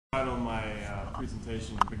Title my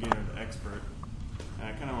presentation Beginner to Expert, and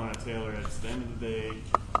I kind of want to tailor it. At the end of the day,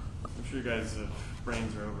 I'm sure you guys'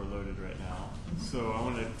 brains are overloaded right now, so I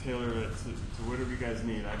want to tailor it to whatever you guys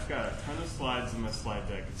need. I've got a ton of slides in my slide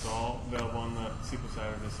deck. It's all available on the SQL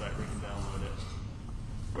side of the site where you can download it.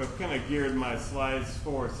 But I've kind of geared my slides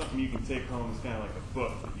for something you can take home. It's kind of like a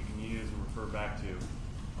book that you can use and refer back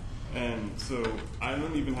to. And so I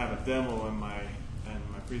don't even have a demo in my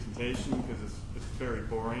presentation because it's very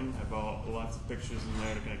boring. I have lots of pictures in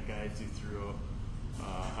there to kind of guide you through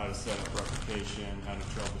how to set up replication, how to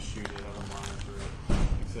troubleshoot it, how to monitor it,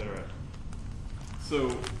 etc.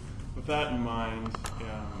 So with that in mind,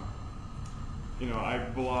 I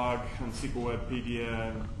blog on SQL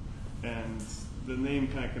Webpedia, and the name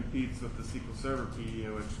kind of competes with the SQL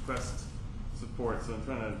Serverpedia, which Quest supports. So I'm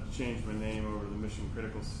trying to change my name over to Mission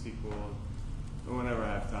Critical SQL. And whenever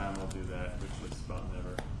I have time, I'll do that, which is about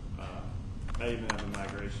never. I even have a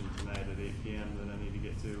migration tonight at 8 p.m. that I need to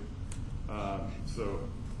get to. So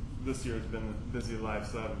this year has been a busy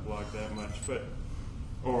life, so I haven't blogged that much,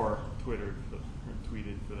 or Twittered, or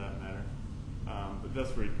tweeted for that matter. But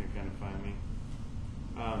that's where you can kind of find me.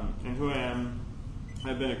 And who I am,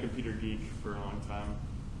 I've been a computer geek for a long time.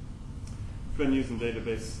 I've been using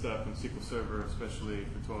database stuff in SQL Server, especially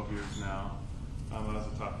for 12 years now. I was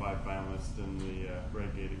a top 5 finalist in the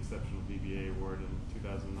Redgate Exceptional DBA Award in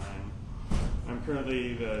 2009. I'm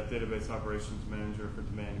currently the Database Operations Manager for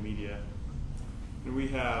Demand Media. And we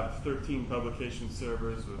have 13 publication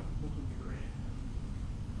servers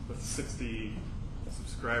with 60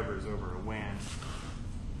 subscribers over a WAN.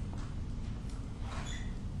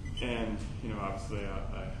 And obviously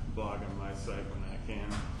I blog on my site when I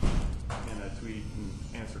can, and I tweet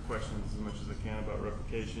and answer questions as much as I can about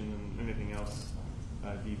replication and anything else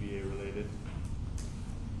DBA related.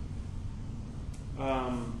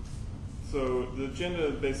 So the agenda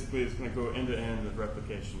basically is going to go end to end with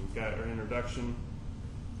replication. We've got our introduction,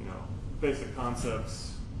 basic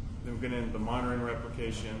concepts, then we're going to end the monitoring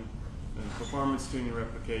replication, then performance tuning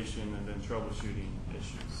replication, and then troubleshooting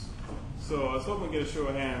issues. So I was hoping to get a show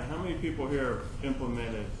of hands. How many people here have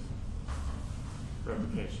implemented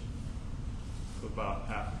replication? So about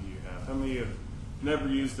half of you have. How many have never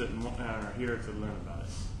used it and are here to learn about it?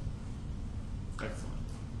 Excellent.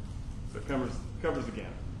 So it covers the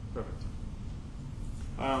gamut. Perfect.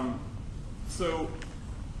 So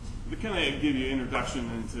to kind of give you an introduction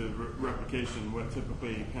into replication, what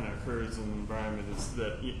typically kind of occurs in the environment is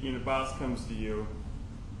that a boss comes to you.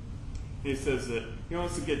 He says that he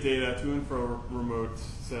wants to get data to and from remote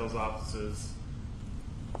sales offices.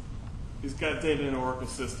 He's got data in Oracle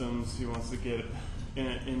systems. He wants to get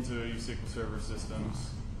it into SQL Server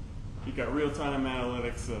systems. You've got real-time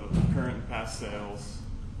analytics of current and past sales.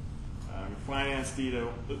 Your finance data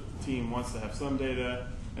team wants to have some data,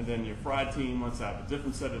 and then your fraud team wants to have a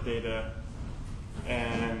different set of data.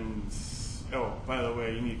 And, oh, by the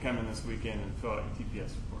way, you need to come in this weekend and fill out your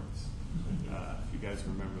TPS reports. If you guys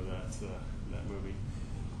remember that movie.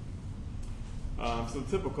 So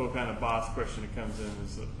the typical kind of boss question that comes in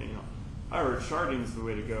is, I heard sharding is the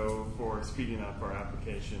way to go for speeding up our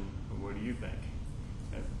application. What do you think?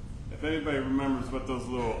 If anybody remembers what those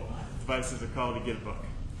little devices are called to get a book.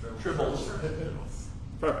 Tribbles.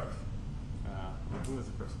 Perfect. Who was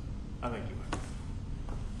the person? I think you were.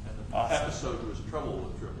 And the episode was Trouble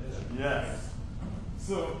with Tribbles. Yes.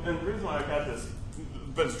 So, and the reason why I got this,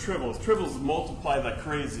 but it's Tribbles. Tribbles multiply like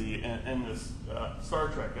crazy in this Star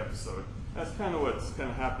Trek episode. That's kind of what's kind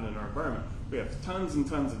of happened in our environment. We have tons and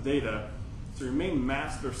tons of data. So your main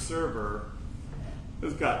master server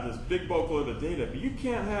has got this big bulkload of data, but you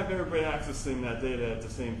can't have everybody accessing that data at the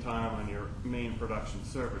same time on your main production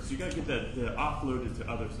server. So you got to get that data offloaded to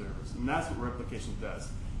other servers, and that's what replication does.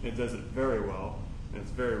 It does it very well, and it's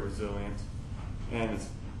very resilient, and it's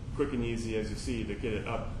quick and easy, as you see, to get it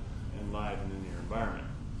up and live and in your environment.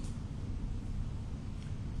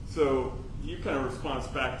 So your kind of response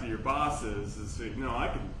back to your bosses is,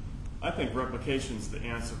 I think replication's the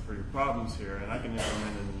answer for your problems here, and I can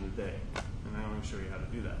implement it in a day. And I want to show you how to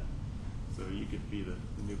do that. So you could be the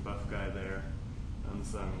new buff guy there,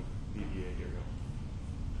 unsung DBA hero.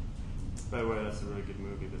 By the way, that's a really good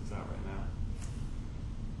movie that's out right now.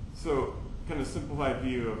 So, kind of simplified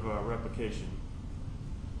view of replication.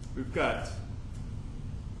 We've got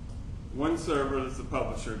one server that's the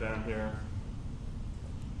publisher down here.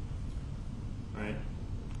 Right?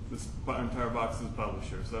 This entire box is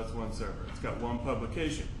publisher, so that's one server. It's got one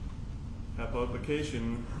publication. That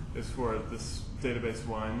publication is for this database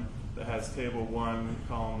 1 that has table 1,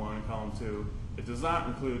 column 2. It does not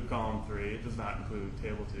include column 3. It does not include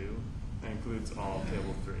table 2. It includes all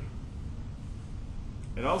table 3.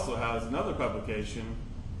 It also has another publication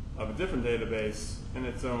of a different database in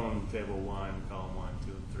its own table 1, column 1,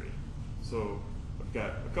 2, and 3. So I've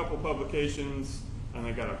got a couple publications, and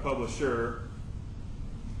I've got a publisher,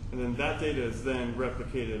 and then that data is then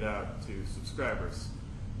replicated out to subscribers.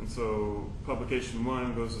 And so publication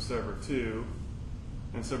 1 goes to server 2,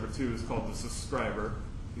 and server 2 is called the subscriber.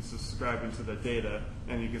 He's subscribing to the data,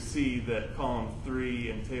 and you can see that column 3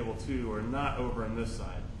 and table 2 are not over on this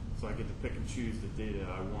side. So I get to pick and choose the data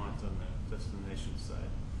I want on the destination side.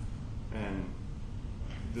 And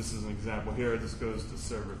this is an example here. This goes to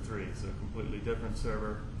server 3, so a completely different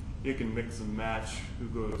server. You can mix and match who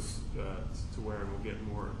goes to where, and we'll get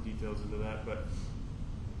more details into that. But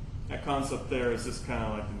that concept there is just kind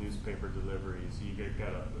of like the newspaper deliveries. You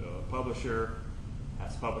got a publisher,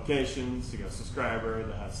 has publications, you got a subscriber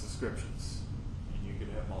that has subscriptions. And you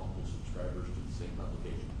could have multiple subscribers to the same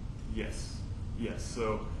publication. Yes, yes.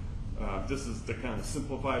 So this is the kind of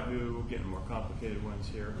simplified view. We're getting more complicated ones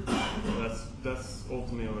here. So that's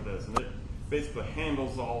ultimately what it is. And it basically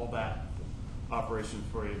handles all that operation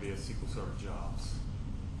for you via SQL Server jobs.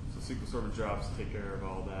 So SQL Server jobs take care of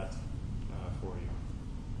all that for you.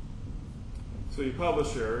 So your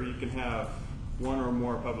publisher, you can have one or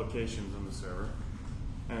more publications on the server.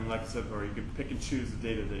 And like I said before, you can pick and choose the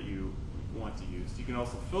data that you want to use. You can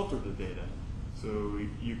also filter the data. So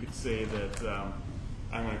you could say that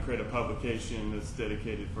I'm going to create a publication that's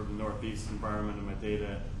dedicated for the Northeast environment of my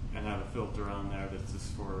data and have a filter on there that's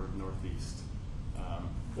just for Northeast.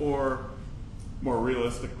 Or more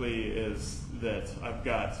realistically is that I've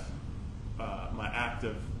got my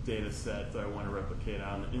active data set that I want to replicate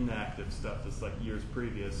on inactive stuff that's like years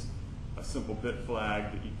previous. A simple bit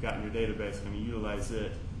flag that you've got in your database, I'm going to utilize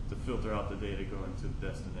it to filter out the data going to the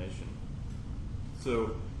destination.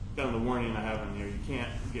 So kind of the warning I have on here, you can't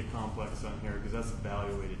get complex on here because that's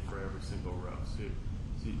evaluated for every single row. So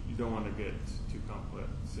you don't want to get too complex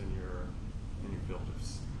in your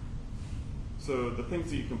filters. So the things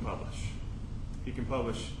that you can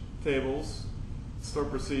publish tables, store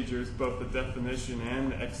procedures, both the definition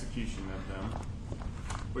and the execution of them,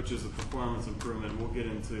 which is a performance improvement. We'll get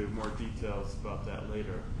into more details about that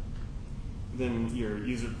later. Then your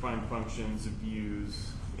user-defined functions,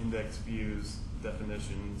 views, index views,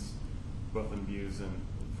 definitions, both in views and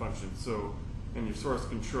functions. So in your source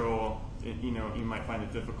control, you might find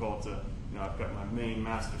it difficult to, I've got my main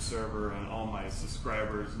master server and all my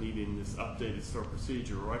subscribers needing this updated store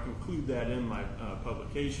procedure, or I can include that in my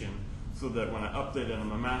publication so that when I update it on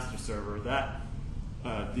my master server, that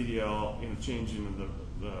DDL changing of the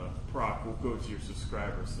proc will go to your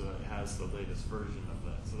subscriber so that it has the latest version of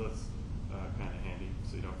that. So that's kind of handy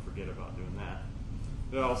so you don't forget about doing that.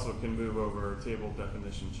 It also can move over table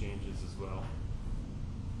definition changes as well.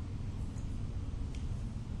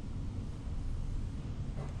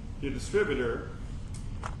 Your distributor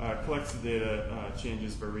collects the data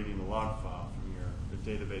changes by reading the log file from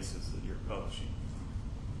your databases that you're publishing.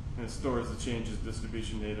 And it stores the changes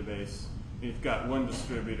distribution database. You've got one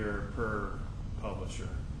distributor per publisher.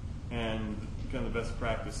 And kind of the best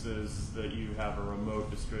practice is that you have a remote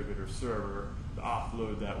distributor server to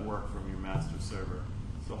offload that work from your master server.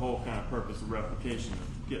 It's the whole kind of purpose of replication,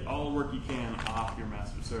 is get all the work you can off your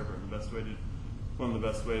master server. And one of the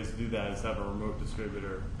best ways to do that is have a remote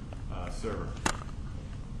distributor server.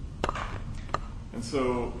 And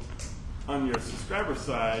so on your subscriber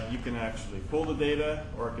side, you can actually pull the data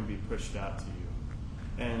or it can be pushed out to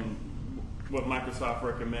you. And what Microsoft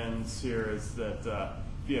recommends here is that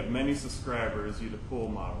if you have many subscribers, you do a pull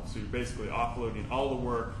model. So you're basically offloading all the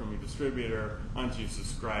work from your distributor onto your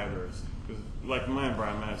subscribers. Because like in my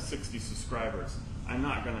environment, I have 60 subscribers. I'm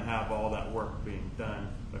not going to have all that work being done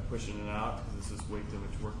by pushing it out because it's just way too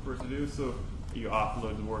much work for it to do. So you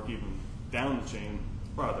offload the work even down the chain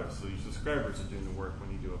farther. So your subscribers are doing the work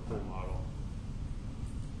when you do a pull model.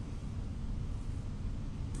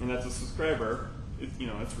 And that's a subscriber.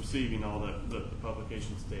 It's receiving all the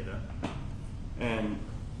publications data. And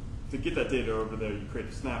to get that data over there, you create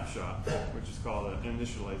a snapshot, which is called an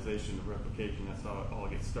initialization of replication. That's how it all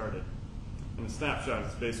gets started. And a snapshot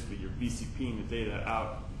is basically your BCPing the data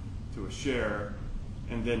out to a share,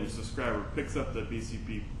 and then your subscriber picks up the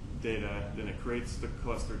BCP data, then it creates the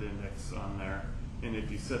clustered index on there. And if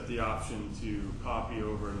you set the option to copy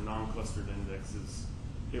over the non-clustered indexes,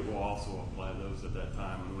 it will also apply those at that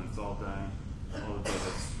time. And when it's all done, all the data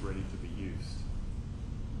is ready to be used.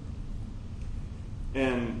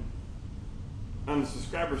 And on the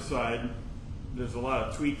subscriber side, there's a lot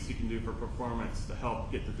of tweaks you can do for performance to help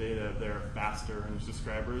get the data there faster in your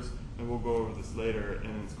subscribers. And we'll go over this later,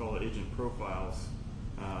 and it's called agent profiles.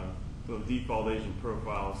 So default agent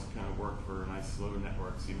profiles kind of work for nice slow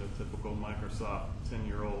networks, typical Microsoft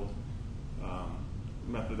 10-year-old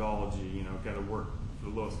methodology, got to work for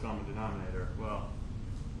the lowest common denominator. Well,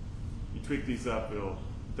 you tweak these up, it'll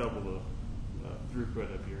double the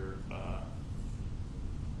throughput of your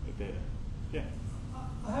data. Yeah.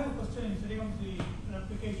 I have a question instead of the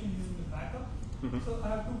replication using the backup. Mm-hmm. So I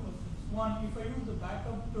have two questions. One, if I use the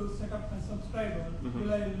backup to set up my subscriber, Mm-hmm.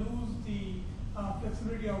 will I lose the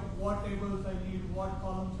flexibility of what tables I need, what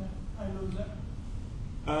columns I lose that?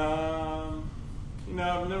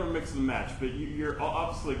 I've never mixed and matched, but you're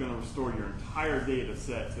obviously going to restore your entire data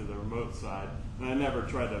set to the remote side. And I never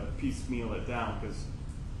try to piecemeal it down because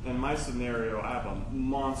in my scenario, I have a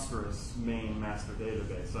monstrous main master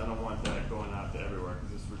database. I don't want that going out to everywhere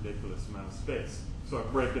because it's a ridiculous amount of space. So I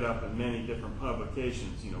break it up in many different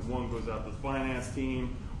publications. One goes out to the finance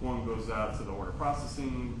team, one goes out to the order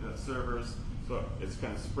processing servers. So it's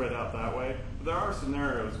kind of spread out that way. But there are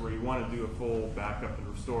scenarios where you want to do a full backup and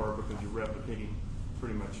restore because you're replicating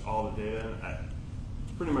pretty much all the data. I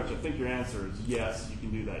think your answer is yes, you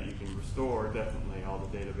can do that. You can restore definitely all the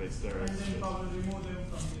database there. And then probably remove them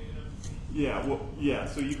from the replication. Yeah,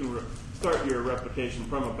 so you can start your replication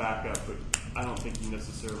from a backup, but I don't think you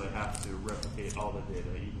necessarily have to replicate all the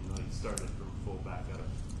data even though you started from a full backup.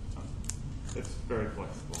 It's very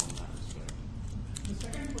flexible in that respect. The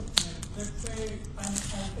second question is, let's say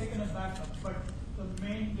I've taken a backup, but the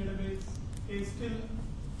main database is still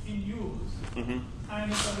in use, Mm-hmm.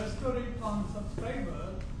 and if I restore it on the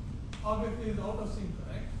subscriber, obviously it's out of sync,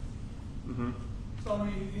 correct? Mm-hmm. So I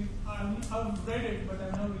mean, I've read it, but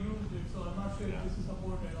I've never used it, so I'm not sure if this is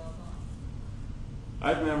supported or not.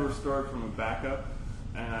 I've never restored from a backup,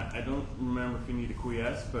 and I don't remember if you need a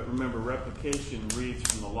quiesce, but remember replication reads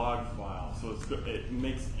from the log file, so it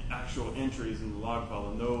makes actual entries in the log file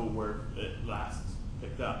and know where it last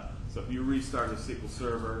picked up. So if you restart a SQL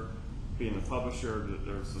server, being the publisher or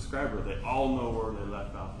the subscriber, they all know where they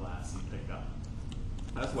left off last and pick up.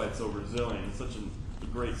 That's why it's so resilient. It's such a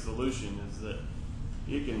great solution is that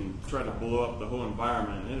you can try to blow up the whole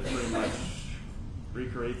environment and it pretty much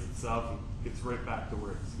recreates itself and gets right back to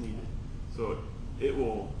where it's needed. So it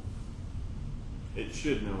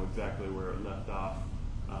should know exactly where it left off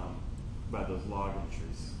by those log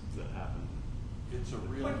entries that happened. It's a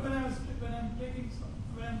real. But when I'm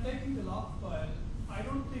taking the log file, I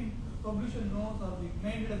don't think the publisher knows or the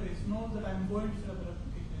main database knows that I'm going to set up a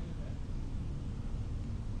replication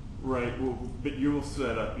anywhere. Right, well, but you will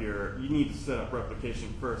set up you need to set up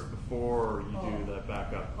replication first before you do that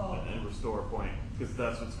backup and restore point, because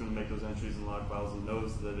that's what's going to make those entries in log files and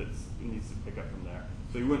knows that it needs to pick up from there.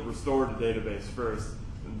 So you wouldn't restore the database first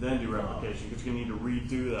and then do replication, because you're going to need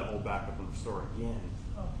to redo that whole backup and restore again.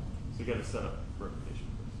 So you got to set up replication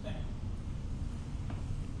first. Thank you.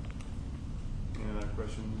 Any other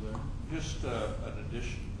questions there? Just an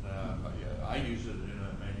addition, I use it in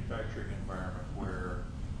a manufacturing environment where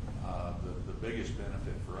the biggest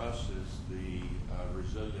benefit for us is the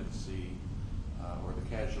resiliency or the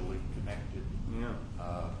casually connected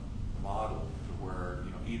model to where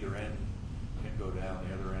either end can go down,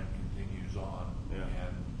 the other end continues on,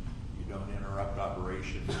 and you don't interrupt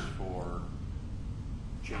operations for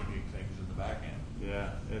changing things in the back end. Yeah,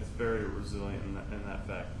 it's very resilient in that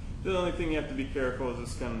fact. The only thing you have to be careful is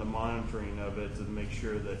just kind of the monitoring of it to make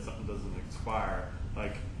sure that something doesn't expire.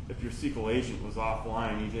 Like if your SQL agent was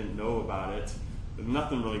offline, you didn't know about it, there's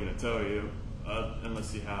nothing really going to tell you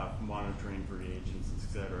unless you have monitoring for agents,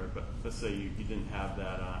 etc. But let's say you didn't have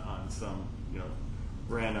that on some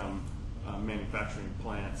random manufacturing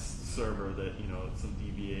plant's server that some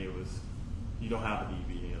DBA was. You don't have a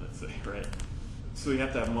DBA, let's say, right? So you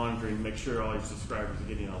have to have monitoring to make sure all your subscribers are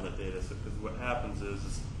getting all that data. So, because what happens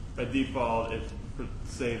is by default, it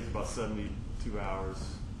saves about 72 hours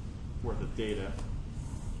worth of data,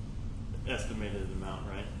 estimated amount,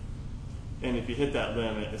 right? And if you hit that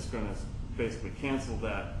limit, it's going to basically cancel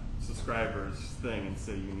that subscriber's thing and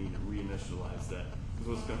say you need to reinitialize that.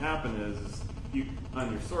 Because what's going to happen is you,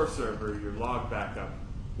 on your source server, your log backup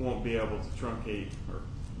won't be able to truncate or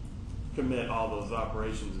commit all those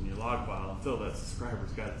operations in your log file until that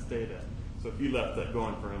subscriber's got its data. So if you left that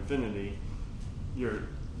going for infinity, your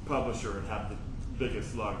publisher would have the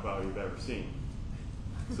biggest log file you've ever seen.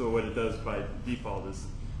 So what it does by default is,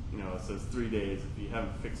 it says 3 days. If you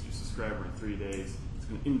haven't fixed your subscriber in 3 days, it's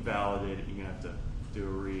going to invalidate it. You're going to have to do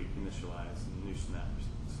a reinitialize and a new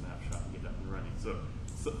snapshot and get up and running. So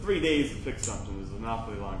 3 days to fix something is an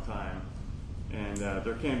awfully long time. And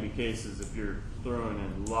there can be cases if you're throwing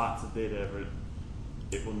in lots of data,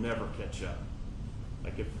 it will never catch up.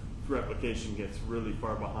 Like if replication gets really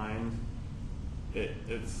far behind,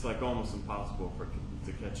 it's like almost impossible for it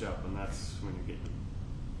to catch up, and that's when you're getting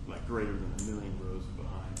like greater than 1 million rows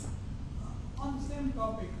behind. On the same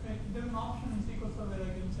topic, there's an option in SQL Server where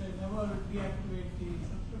I can say never deactivate the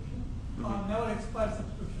subscription, or never expire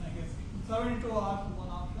subscription, I guess. 72 hours is one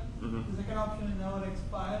option. The second option is never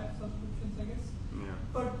expire subscriptions, I guess. Yeah.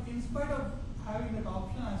 But in spite of having that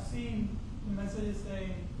option, I've seen messages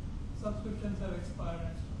saying subscriptions have expired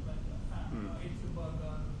and stuff like that. It's a bug.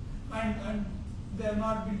 And they have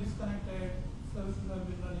not been disconnected, services have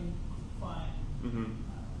been running fine.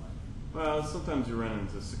 Well, sometimes you run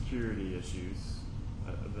into security issues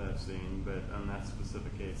that I've seen, but on that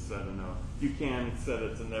specific case, I don't know. You can set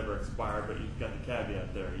it to never expire, but you've got the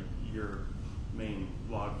caveat there. Your main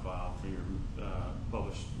log file for your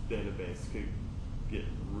published database could get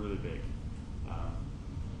really big.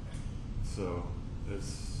 So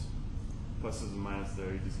there's pluses and minuses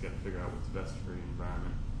there. You just got to figure out what's best for your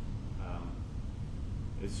environment.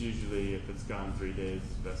 It's usually, if it's gone 3 days,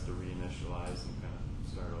 it's best to reinitialize and kind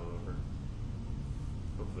of start all over.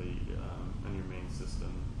 Hopefully on your main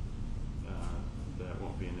system that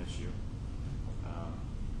won't be an issue.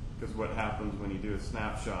 Because what happens when you do a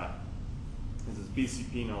snapshot is it's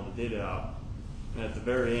BCPing all the data out, and at the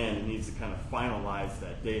very end it needs to kind of finalize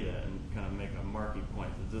that data and kind of make a marking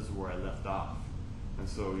point that this is where I left off. And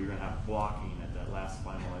so you're going to have blocking at that last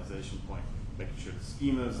finalization point, making sure the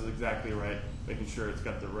schema is exactly right, making sure it's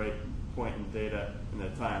got the right point in data in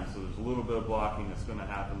that time. So there's a little bit of blocking that's going to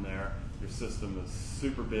happen there. Your system is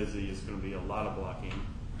super busy. It's going to be a lot of blocking.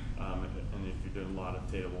 And if you're doing a lot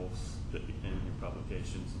of tables in your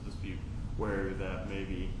publications, so just be wary that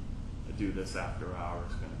maybe do this after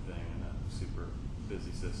hours kind of thing in a super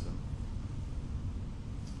busy system.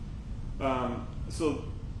 So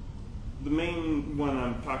the main one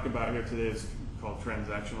I'm talking about here today is called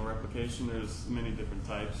transactional replication. There's many different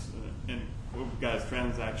types, and we've got is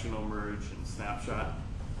transactional, merge, and snapshot.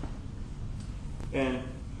 And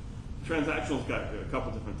transactional's got a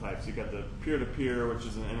couple different types. You've got the peer-to-peer, which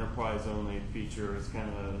is an enterprise-only feature. It's kind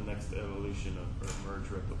of the next evolution of merge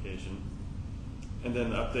replication. And then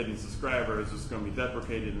the updating subscribers is going to be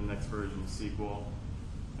deprecated in the next version of SQL.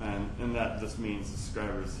 And that just means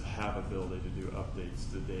subscribers have ability to do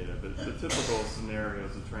updates to data. But the typical scenario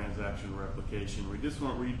is a transaction replication where you just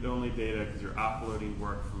want read-only data because you're offloading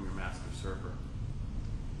work from your master server.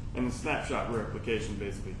 And the snapshot replication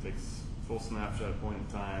basically takes full snapshot point in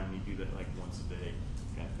time, and you do that like once a day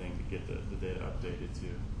kind of thing to get the data updated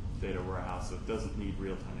to data warehouse, so it doesn't need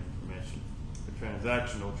real-time information. The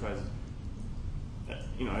transactional tries to,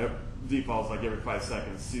 defaults like every 5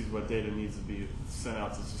 seconds, sees what data needs to be sent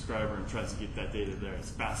out to the subscriber and tries to get that data there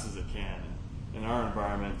as fast as it can. And in our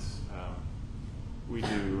environment, we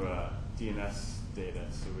do DNS data,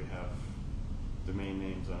 so we have domain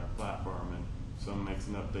names on our platform, and someone makes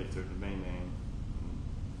an update to a domain name,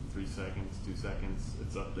 3 seconds, 2 seconds,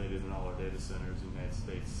 it's updated in all our data centers in the United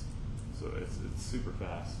States. So it's super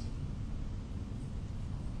fast.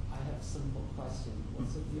 I have a simple question.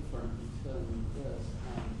 What's the difference between this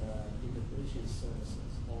and integration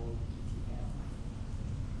services or ETL?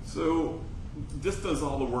 So this does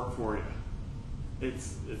all the work for you. It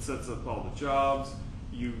sets up all the jobs.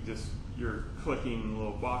 You're clicking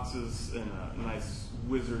little boxes in a nice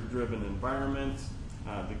wizard-driven environment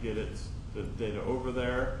to get the data over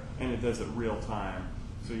there, and it does it real time.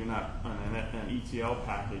 So you're not on an ETL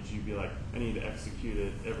package. You'd be like, I need to execute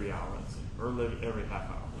it every hour, let's say, or every half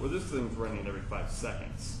hour. Well, this thing's running every 5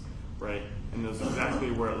 seconds, right? And knows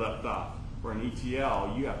exactly where it left off. Where in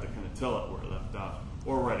ETL, you have to kind of tell it where it left off,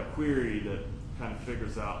 or write a query that kind of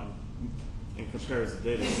figures out and compares the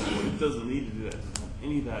data set. But it doesn't need to do that. It doesn't have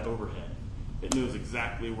any of that overhead. It knows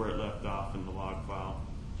exactly where it left off in the log file.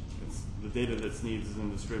 The data that's needed is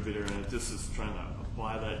in the distributor, and it just is trying to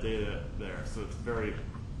apply that data there. So it's very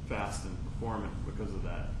fast and performant because of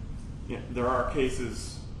that. There are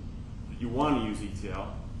cases that you want to use ETL.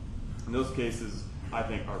 In those cases, I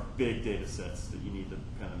think, are big data sets that you need to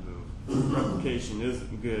kind of move. Replication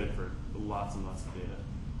isn't good for lots and lots of data.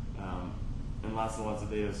 And lots of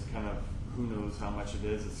data is kind of, who knows how much it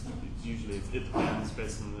is. It's usually, it depends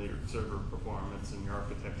based on your server performance and your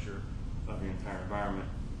architecture of your entire environment.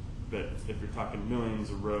 But if you're talking millions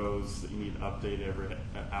of rows that you need to update every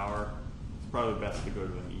hour, it's probably best to go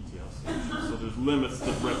to an ETL solution. So there's limits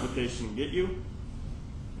that replication can get you,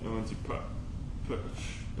 and once you push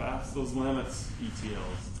past those limits, ETL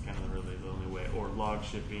is kind of really the only way, or log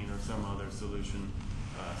shipping or some other solution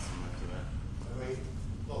similar to that. I mean,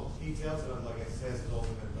 well, ETL sort of like access is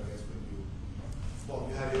ultimate, I guess, when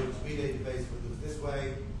you have your database, it was this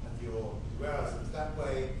way, and your warehouse is that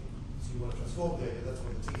way. So you want to transform data, that's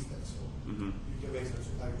what the T stands for. Mm-hmm. You can make some,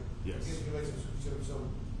 Yes. you can make some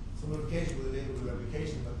modification with the name of the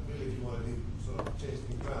replication, but really if you want to do sort of change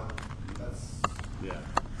things around, that's, Yeah.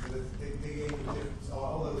 so that they gave you different,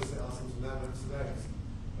 although there are some similarities,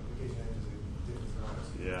 replication enters a different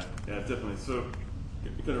scenarios. Yeah, definitely. So,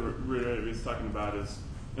 kind of what he's talking about is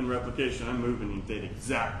in replication, I'm moving your data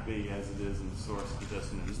exactly as it is in the source to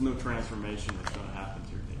destination. There's no transformation that's going to happen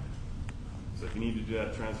to your data. So if you need to do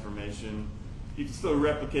that transformation, you can still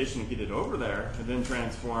replication and get it over there, and then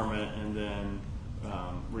transform it, and then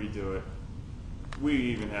redo it. We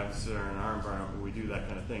even have this in our environment where we do that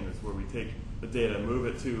kind of thing. It's where we take the data, move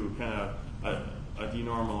it to kind of a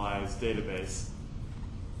denormalized database,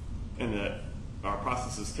 and that our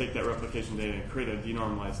processes take that replication data and create a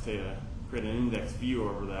denormalized data, create an index view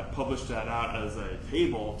over that, publish that out as a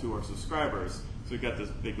table to our subscribers. So we've got this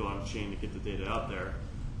big long chain to get the data out there.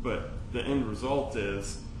 But the end result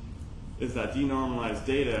is that denormalized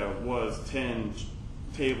data was 10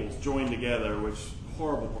 tables joined together, which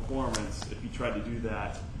horrible performance if you tried to do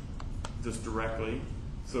that just directly.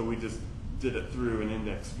 So we just did it through an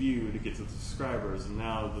index view to get to the subscribers, and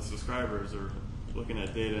now the subscribers are looking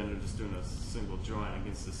at data and they're just doing a single join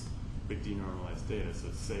against this big denormalized data, so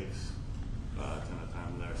it saves a ton of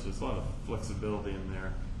time there. So there's a lot of flexibility in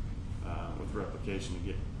there with replication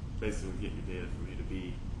to basically get your data from A to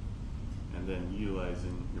B, and then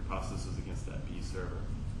utilizing your processes against that B server.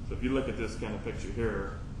 So if you look at this kind of picture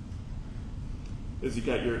here, is you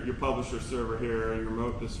got your publisher server here, your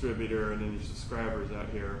remote distributor, and then your subscribers out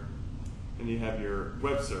here, and you have your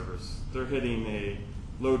web servers. They're hitting a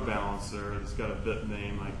load balancer that's got a bit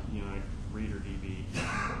name like ReaderDB,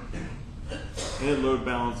 and it load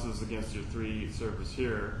balances against your 3 servers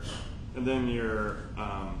here, and then your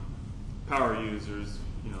power users,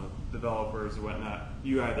 developers or whatnot,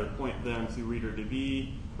 you either point them to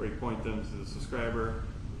ReaderDB or you point them to the subscriber,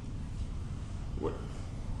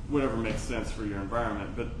 whatever makes sense for your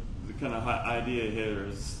environment. But the kind of idea here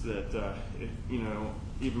is that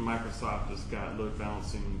even Microsoft has got load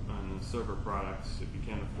balancing on the server products if you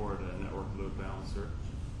can't afford a network load balancer.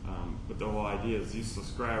 But the whole idea is these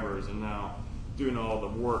subscribers are now doing all the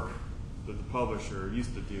work that the publisher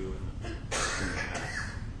used to do in the past.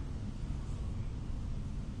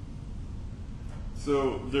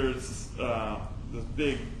 So there's this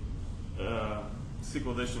big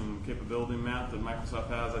SQL addition capability map that Microsoft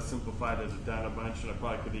has. I simplified it down a bunch, and I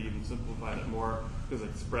probably could have even simplified it more because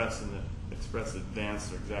Express and the Express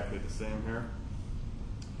Advanced are exactly the same here.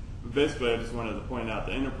 But basically, I just wanted to point out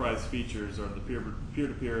the enterprise features are the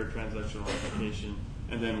peer-to-peer transactional application,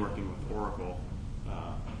 and then working with Oracle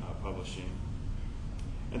publishing.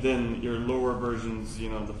 And then your lower versions,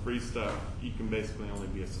 the free stuff, you can basically only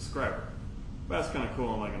be a subscriber. But that's kind of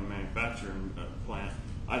cool in like a manufacturing plant.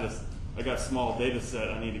 I got a small data set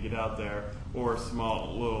I need to get out there, or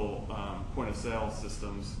small little point of sale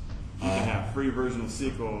systems. You can have free version of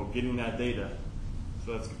SQL getting that data.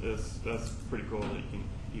 So that's pretty cool that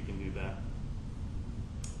you can do that.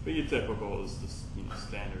 But your typical is just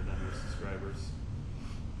standard on your subscribers.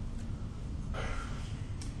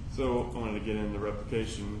 So I wanted to get into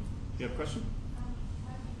replication. You have a question?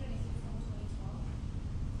 How different is it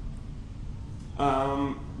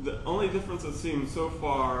from 2012? The only difference I've seen so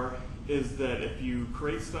far is that if you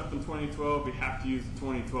create stuff in 2012, you have to use the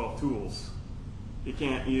 2012 tools. You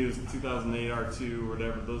can't use the 2008 R2 or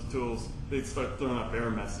whatever. Those tools, they start throwing up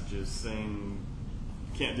error messages saying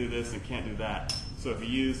you can't do this and can't do that. So if you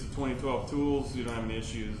use the 2012 tools, you don't have any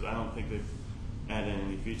issues. I don't think they've added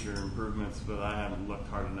any feature improvements, but I haven't looked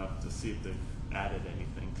hard enough to see if they've added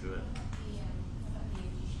anything to it. About the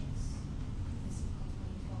additions, the SQL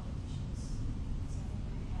 2012 additions. So I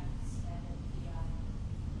think we have added BI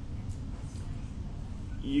and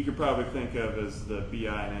some. You could probably think of as the BI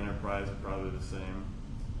and enterprise are probably the same.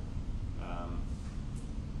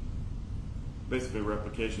 Basically,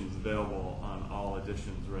 replication is available on all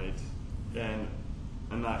editions, right? And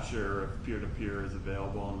I'm not sure if peer-to-peer is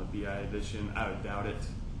available on the BI edition. I would doubt it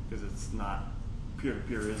because it's not.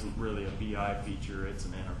 Peer-to-peer isn't really a BI feature; it's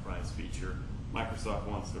an enterprise feature. Microsoft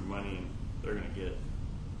wants their money, and they're going to get it.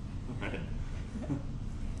 Right?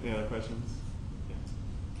 Any other questions? Yeah.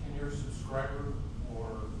 Can your subscriber or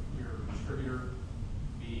your distributor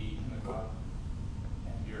be in the cloud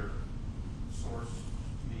and your source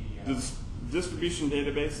be? The distribution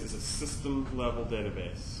database is a system-level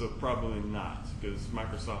database, so probably not, because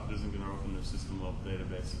Microsoft isn't going to open their system-level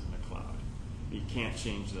databases in the cloud. You can't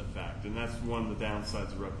change that fact, and that's one of the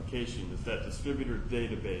downsides of replication, is that distributor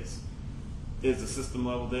database is a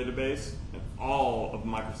system-level database, and all of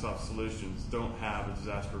Microsoft's solutions don't have a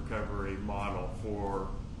disaster recovery model for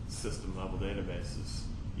system level databases.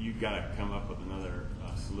 You got to come up with another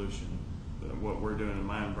solution. What we're doing in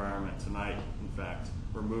my environment tonight, in fact,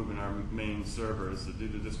 we're moving our main servers to do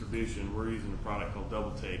the distribution. We're using a product called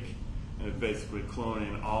Double Take, and it's basically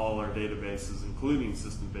cloning all our databases, including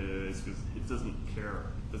system database, because it doesn't care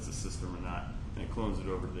if it's a system or not, and it clones it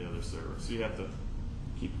over to the other server. So you have to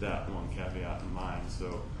keep that one caveat in mind.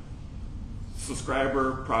 So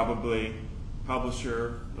subscriber, probably.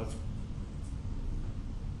 Publisher, that's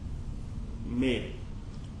maybe.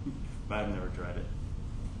 But I've never tried it.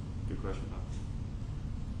 Good question,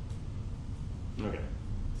 huh? Okay,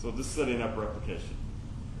 so just setting up replication.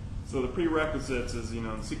 So the prerequisites is, in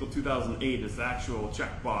SQL 2008 is the actual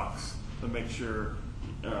checkbox to make sure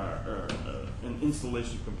an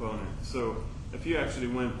installation component. So if you actually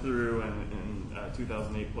went through in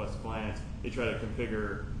 2008 plus client, you try to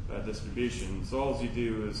configure distribution. So all you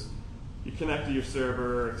do is you connect to your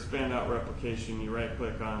server, expand out replication, you right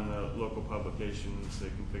click on the local publication and say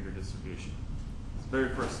configure distribution. The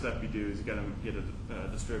very first step you do is you got to get a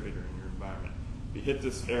distributor in your environment. If you hit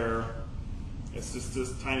this error, it's just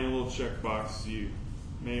this tiny little checkbox you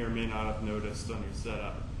may or may not have noticed on your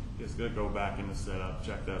setup. You're just going to go back into setup,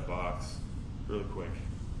 check that box really quick.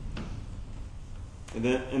 And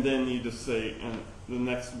then you just say, and the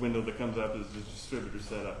next window that comes up is the distributor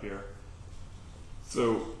setup here.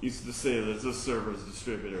 So you just say that this server is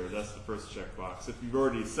distributor. That's the first checkbox. If you've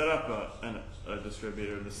already set up a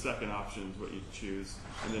distributor, the second option is what you choose,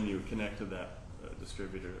 and then you connect to that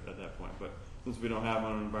distributor at that point. But since we don't have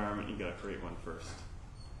one environment, you got to create one first.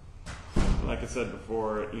 Like I said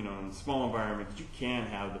before, in small environments, you can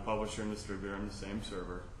have the publisher and distributor on the same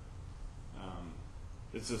server.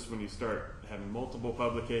 It's just when you start having multiple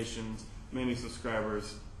publications, many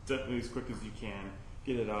subscribers, definitely as quick as you can,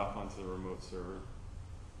 get it off onto the remote server.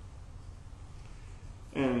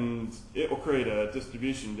 And it will create a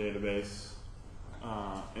distribution database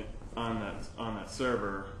on that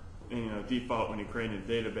server. And default when you create a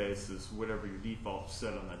database is whatever your default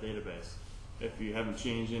set on that database. If you haven't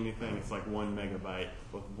changed anything, it's like 1 megabyte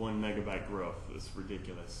with 1 megabyte growth. It's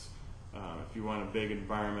ridiculous. If you want a big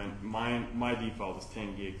environment, my default is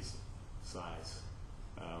 10 gigs size,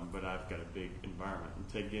 but I've got a big environment, and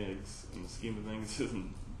 10 gigs in the scheme of things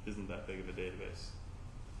isn't that big of a database.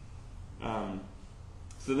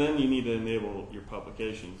 So then you need to enable your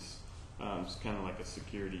publications. It's kind of like a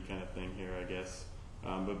security kind of thing here, I guess.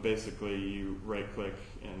 But basically, you right-click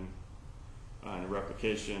on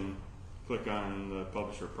replication, click on the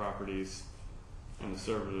publisher properties, and the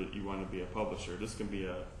server that you want to be a publisher. This can be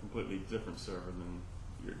a completely different server than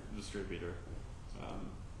your distributor,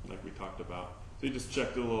 like we talked about. So you just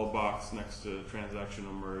check the little box next to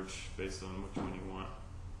transactional merge based on which one you want.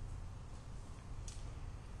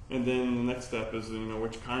 And then the next step is,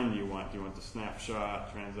 which kind do you want? Do you want the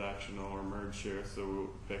snapshot, transactional, or merge share? So we'll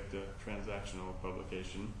pick the transactional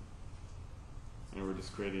publication. And we're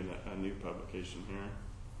just creating a new publication here.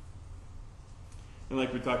 And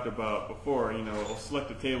like we talked about before, we'll select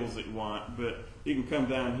the tables that you want, but you can come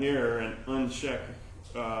down here and uncheck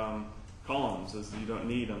columns as you don't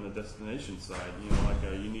need on the destination side. Like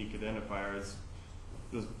a unique identifier is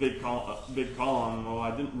this big column. Well,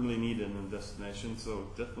 I didn't really need it in the destination, so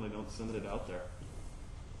definitely don't send it out there.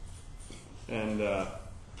 And the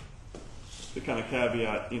kind of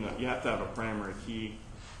caveat, you have to have a primary key.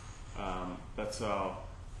 That's how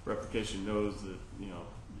replication knows that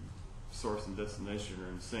source and destination are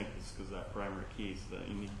in sync, is because that primary key, so that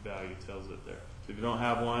unique value tells it there. So if you don't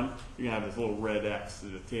have one, you're going to have this little red X to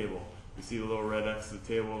the table. You see the little red X to the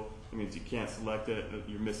table, it means you can't select it,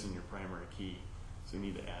 you're missing your primary key. So you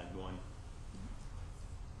need to add one.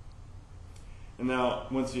 And now,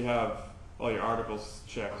 once you have all your articles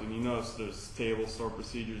checked, and you notice there's table, store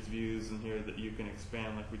procedures, views in here that you can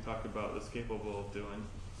expand, like we talked about, that's capable of doing.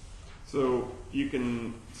 So you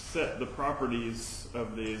can set the properties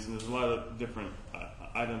of these, and there's a lot of different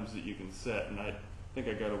items that you can set, and I think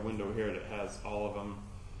I got a window here that has all of them.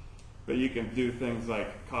 But you can do things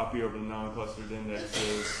like copy over the non-clustered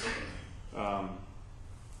indexes,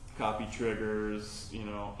 copy triggers,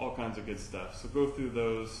 all kinds of good stuff. So go through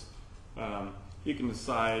those. You can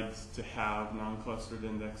decide to have non-clustered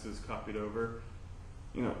indexes copied over.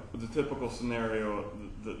 The typical scenario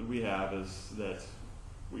that we have is that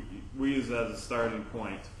we use that as a starting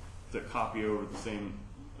point to copy over the same,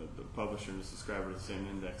 the publisher and the subscriber, the same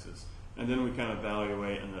indexes. And then we kind of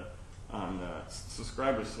evaluate on the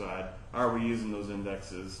subscriber side, are we using those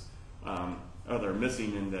indexes? Are there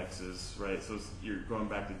missing indexes, right? So you're going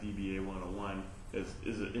back to DBA 101.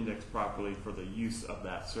 Is it indexed properly for the use of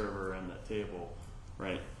that server and that table,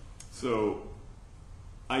 right? So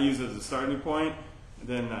I use it as a starting point,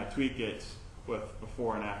 then I tweak it with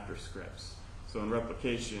before and after scripts. So in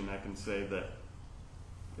replication, I can say that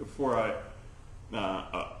before I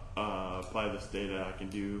apply this data, I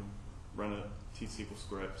can run a T-SQL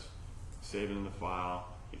script, save it in the file,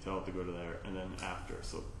 you tell it to go to there, and then after.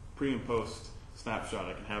 So pre and post snapshot,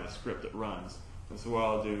 I can have a script that runs. And so what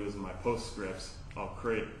I'll do is in my post scripts, I'll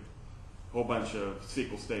create a whole bunch of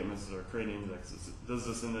SQL statements that are creating indexes. Does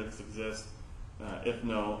this index exist? If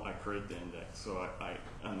no, I create the index. So I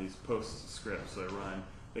on these post scripts I run,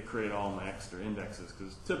 they create all my extra indexes,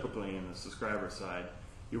 because typically in the subscriber side,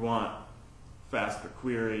 you want faster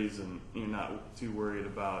queries and you're not too worried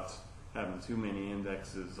about having too many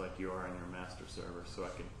indexes like you are in your master server. So I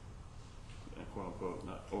can, quote unquote,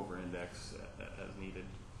 not over index as needed.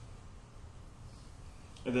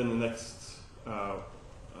 And then the next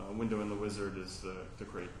window in the wizard is to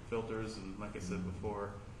create filters, and like I said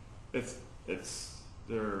before,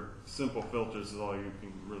 they're simple filters is all you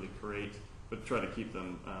can really create, but try to keep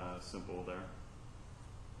them simple there.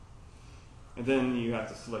 And then you have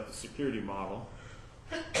to select a security model,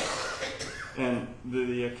 and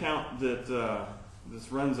the account that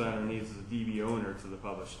this runs under needs a DB owner to the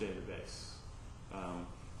published database.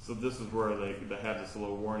 So this is where they have this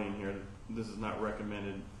little warning here. This is not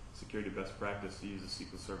recommended security best practice to use a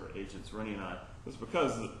SQL Server agents running on. It's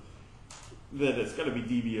because that it's got to be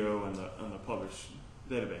DBO on the published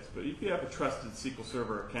database. But if you have a trusted SQL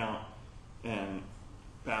Server account and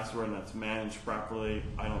password and that's managed properly,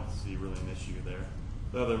 I don't see really an issue there.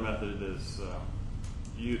 The other method is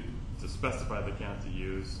to specify the account to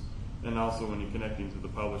use, and also when you're connecting to the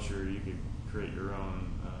publisher, you could create your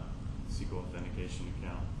own SQL authentication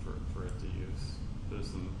account for it to use. There's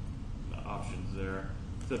some options there.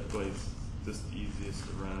 Typically, it's just the easiest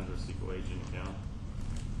to run under a SQL agent account.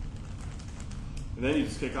 And then you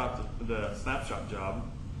just kick off the snapshot job,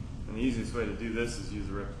 and the easiest way to do this is use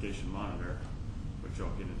a replication monitor, which I'll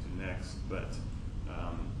get into next. But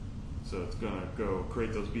so it's going to go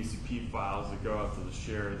create those BCP files that go out to the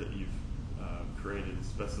share that you've created and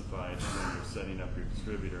specified when you're setting up your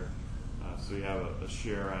distributor. So you have a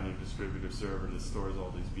share on your distributor server that stores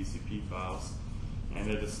all these BCP files, and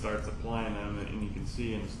it just starts applying them. And you can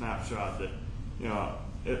see in the snapshot that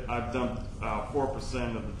I've dumped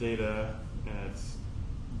 4% of the data, and it's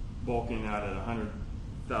bulking out at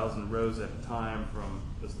 100,000 rows at a time from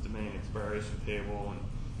this domain expiration table, and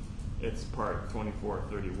it's part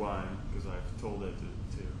 2431 because I've told it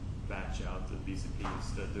to batch out the BCP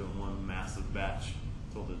instead of doing one massive batch.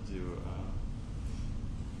 Told it to do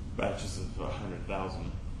batches of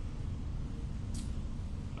 100,000.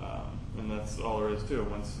 And that's all there is to it.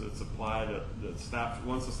 Once it's applied,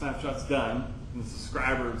 once the snapshot's done, and the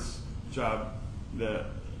subscriber's job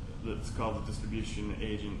that's called the distribution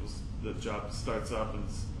agent, the job starts up, and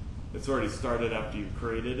it's already started after you've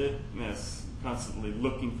created it, and it's constantly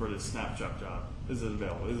looking for this snapshot job. Is it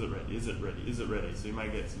available? Is it ready? Is it ready? Is it ready? So you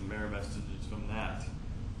might get some error messages from that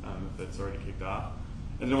if it's already kicked off.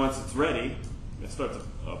 And then once it's ready, it starts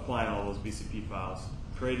applying all those BCP files,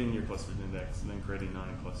 creating your clustered index, and then creating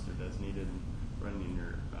non-clustered as needed, and running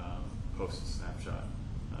your post-snapshot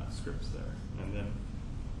scripts there. And then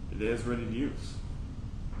it is ready to use.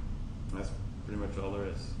 That's pretty much all there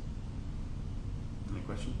is. Any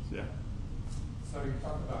questions? Yeah. So you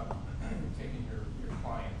talked about taking your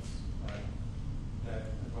clients, right, that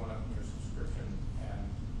are going up in your subscription and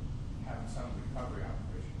having some recovery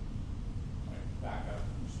operation, like backup,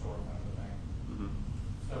 restore kind of a thing. Mm-hmm.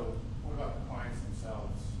 So what about the clients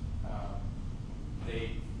themselves?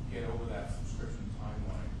 They get over that subscription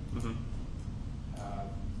timeline. Mm-hmm.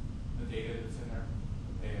 The data that's in there,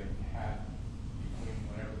 that they have had between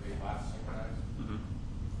whenever they last synchronized. Mm-hmm.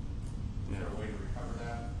 Is there a way to recover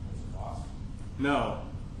that? Is it lost? No.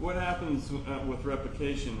 What happens with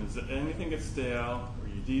replication is that anything gets stale, or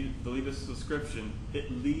you delete a subscription, it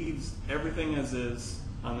leaves everything as is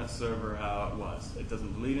on that server how it was. It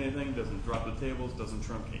doesn't delete anything, doesn't drop the tables, doesn't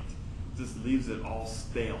truncate. It just leaves it all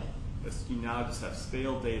stale. You now just have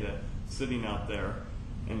stale data sitting out there,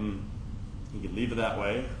 and you can leave it that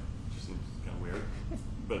way, which seems kind of weird,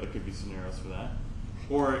 but there could be scenarios for that.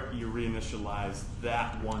 Or you reinitialize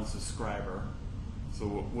that one subscriber. So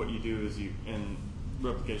what you do is in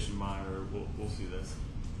Replication Monitor, we'll see this.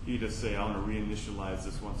 You just say, I want to reinitialize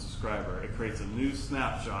this one subscriber. It creates a new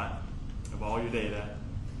snapshot of all your data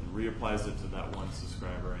and reapplies it to that one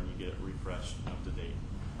subscriber, and you get it refreshed and up to date.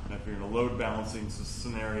 And if you're in a load balancing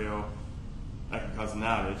scenario, that can cause an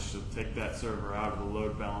outage. So take that server out of the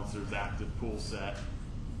load balancer's active pool set,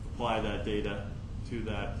 apply that data to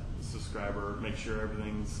that subscriber, make sure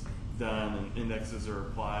everything's done and indexes are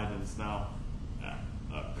applied, and it's now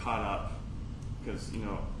caught up because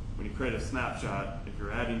when you create a snapshot, if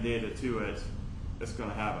you're adding data to it, it's going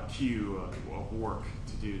to have a queue of work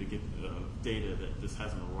to do to get the data that just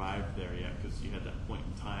hasn't arrived there yet, because you had that point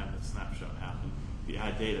in time that snapshot happened. If you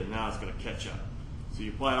add data, now it's going to catch up. So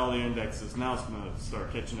you apply all the indexes, now it's going to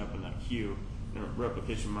start catching up in that queue. And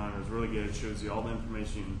Replication Monitor is really good. It shows you all the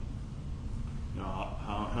information,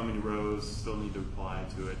 how many rows still need to apply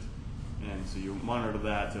to it. And so you monitor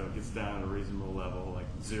that till it gets down at a reasonable level, like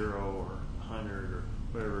 0 or 100 or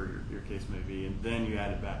whatever your case may be, and then you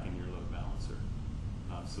add it back in your load balancer.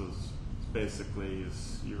 So it's basically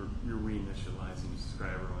you're reinitializing the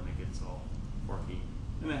subscriber when it gets all quirky.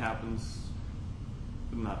 And it happens,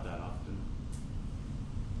 but not that often.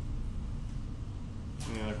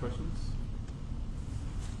 Any other questions?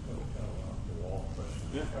 Kind of off the wall question.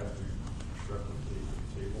 Yeah. I tried to replicate a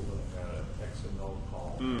table that had an XML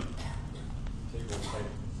column, table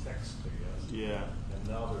type text, I guess. Yeah. And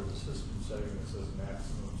now there's a system setting that says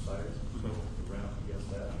maximum size, so the ramp against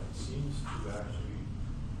that, and it seems to actually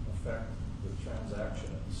affect the transaction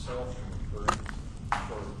itself from occurring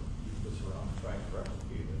before you this around trying to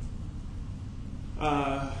replicate it.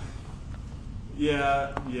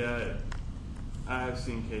 Yeah. I've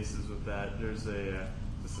seen cases with that. There's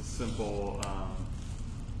just a simple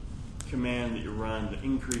command that you run to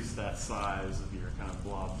increase that size of your kind of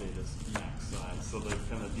blob data max size. So the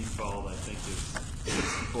kind of default, I think, is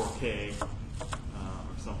 64K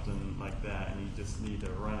or something like that, and you just need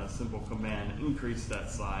to run a simple command to increase that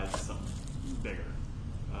size to something bigger.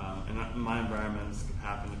 And in my environment, this could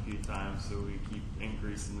happen a few times, so we keep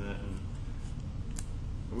increasing it, and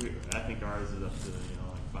I think ours is up to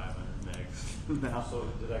like 500 megs now. So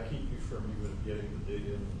did that keep you from even getting the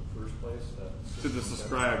data in the first place? To the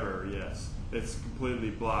subscriber, yes. It's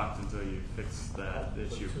completely blocked until you fix that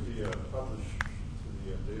issue. To the publish to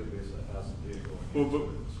the database that has the data going Well, into but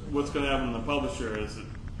it. what's going to happen in the publisher is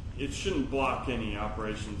it shouldn't block any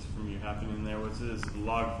operations from you happening there. What it is, the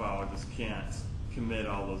log file just can't commit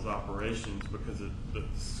all those operations because the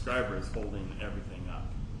subscriber is holding everything up.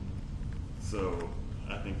 So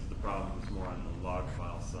I think the problem is more on the log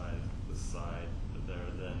file side, this side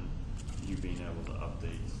there, than you being able to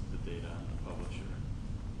update the data on the publisher.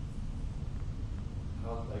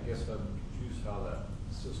 I guess I'm confused how that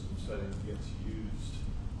system setting gets used.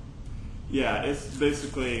 Yeah, it's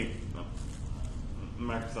basically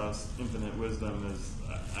Microsoft's infinite wisdom is,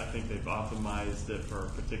 I think they've optimized it for a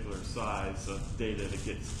particular size of data that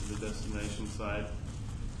gets to the destination side.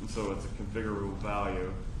 And so it's a configurable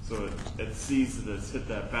value. So it sees that it's hit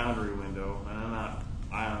that boundary window, and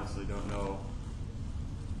I honestly don't know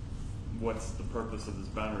what's the purpose of this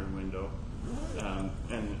boundary window.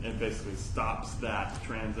 And it basically stops that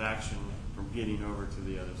transaction from getting over to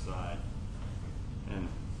the other side. And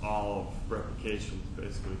all of replication is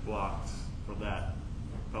basically blocked for that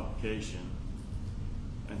publication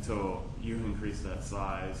until you increase that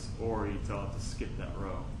size or you tell it to skip that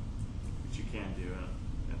row, which you can do.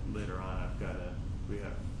 And later on, we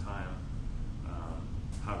have time,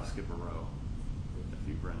 how to skip a row. If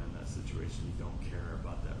you run in that situation, you don't care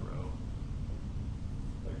about that row.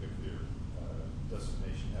 Like if your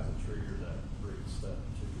destination has a trigger that breaks that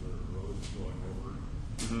particular road it's going over.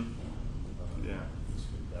 Mm-hmm. Yeah. You can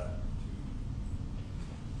skip that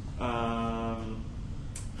too.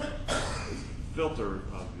 Filter would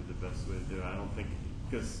probably be the best way to do it. I don't think,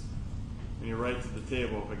 because when you write to the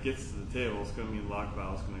table, if it gets to the table, it's going to mean log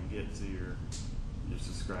file is going to get to your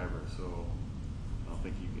subscriber. So I don't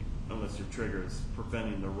think you can, unless your trigger is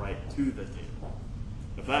preventing the write to the table.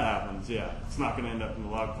 If that happens, yeah, it's not going to end up in the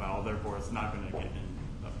log file. Therefore, it's not going to get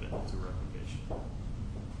up into replication.